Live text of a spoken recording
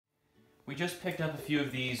We just picked up a few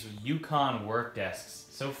of these Yukon work desks.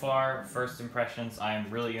 So far, first impressions, I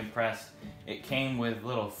am really impressed. It came with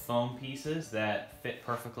little foam pieces that fit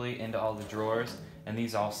perfectly into all the drawers, and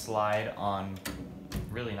these all slide on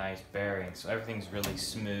really nice bearings, so everything's really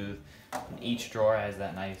smooth. Each drawer has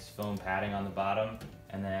that nice foam padding on the bottom,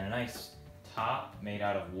 and then a nice top made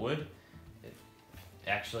out of wood.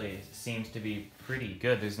 Actually seems to be pretty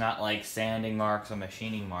good. There's not like sanding marks or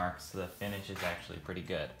machining marks. The finish is actually pretty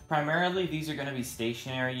good. Primarily, these are going to be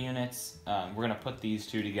stationary units. We're going to put these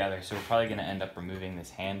two together, so we're probably going to end up removing this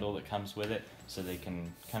handle that comes with it so they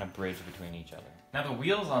can kind of bridge between each other. Now the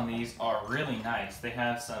wheels on these are really nice. They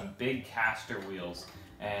have some big caster wheels,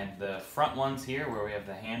 and the front ones here where we have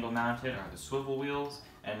the handle mounted are the swivel wheels,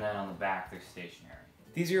 and then on the back they're stationary.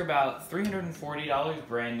 These are about $340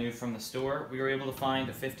 brand new from the store. We were able to find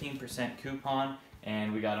a 15% coupon,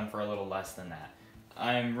 and we got them for a little less than that.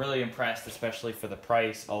 I'm really impressed, especially for the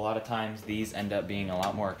price. A lot of times these end up being a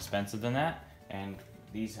lot more expensive than that, and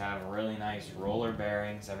these have really nice roller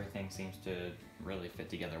bearings. Everything seems to really fit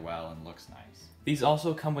together well and looks nice. These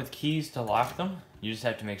also come with keys to lock them. You just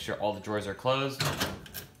have to make sure all the drawers are closed,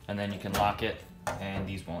 and then you can lock it, and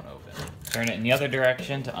these won't open. Turn it in the other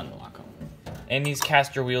direction to unlock them. And these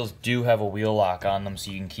caster wheels do have a wheel lock on them, so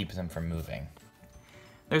you can keep them from moving.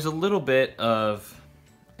 There's a little bit of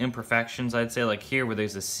imperfections, I'd say, like here where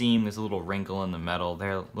there's a seam, there's a little wrinkle in the metal,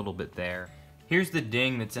 there a little bit there. Here's the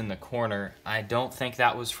ding that's in the corner. I don't think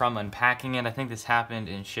that was from unpacking it. I think this happened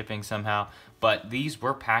in shipping somehow, but these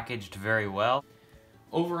were packaged very well.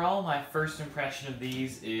 Overall, my first impression of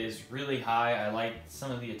these is really high. I like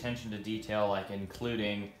some of the attention to detail, like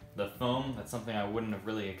including the foam. That's something I wouldn't have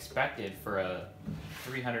really expected for a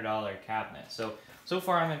 $300 cabinet. So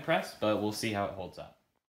far I'm impressed, but we'll see how it holds up.